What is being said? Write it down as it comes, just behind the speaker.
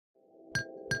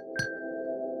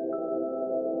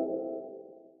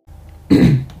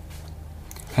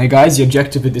Hey guys, the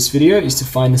objective of this video is to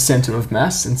find the center of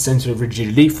mass and center of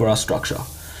rigidity for our structure.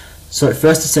 So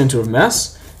first, the center of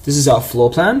mass. This is our floor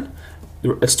plan.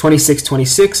 It's 26,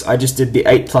 26. I just did the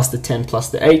 8 plus the 10 plus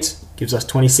the 8. Gives us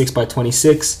 26 by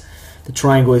 26. The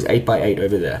triangle is 8 by 8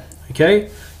 over there. Okay,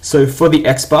 so for the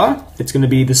x bar, it's going to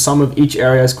be the sum of each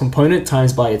area's component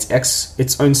times by its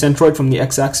own centroid from the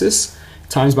x-axis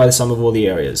times by the sum of all the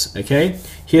areas. Okay,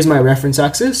 here's my reference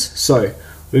axis. So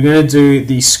we're going to do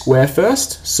the square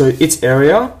first. So its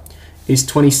area is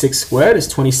 26 squared, is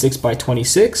 26 by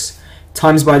 26,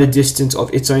 times by the distance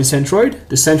of its own centroid.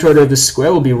 The centroid of the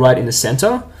square will be right in the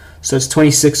center. So it's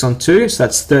 26 on 2, so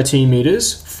that's 13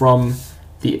 meters from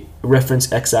the reference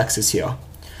x-axis here.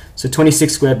 So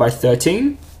 26 squared by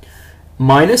 13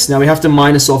 minus, now we have to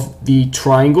minus off the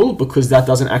triangle because that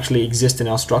doesn't actually exist in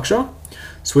our structure.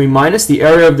 So we minus the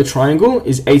area of the triangle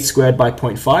is 8 squared by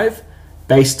 0.5,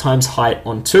 base times height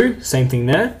on 2, same thing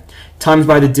there, times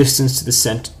by the distance to the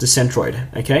centroid.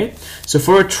 Okay, so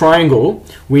for a triangle,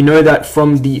 we know that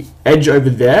from the edge over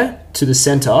there to the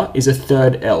center is a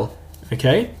third L.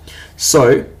 Okay,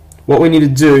 so what we need to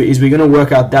do is we're going to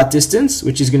work out that distance,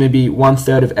 which is going to be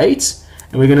 1/3 of 8,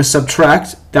 and we're going to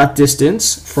subtract that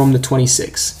distance from the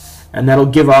 26, and that'll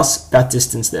give us that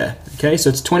distance there. Okay, so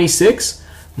it's 26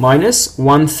 minus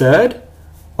 1/3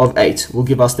 of 8 will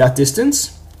give us that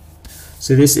distance.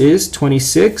 So this is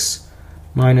 26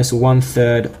 minus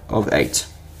 1/3 of 8.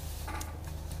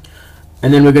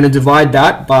 And then we're going to divide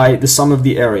that by the sum of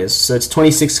the areas. So it's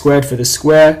 26 squared for the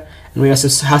square, and we also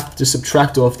have to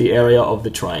subtract off the area of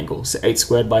the triangle. So 8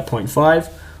 squared by 0.5.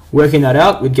 Working that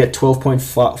out, we'd get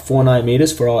 12.49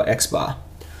 meters for our x bar.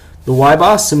 The y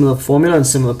bar, similar formula and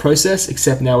similar process,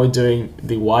 except now we're doing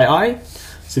the yi.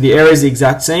 So the area is the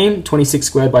exact same, 26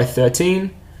 squared by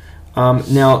 13.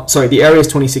 The area is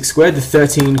 26 squared. The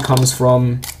 13 comes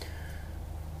from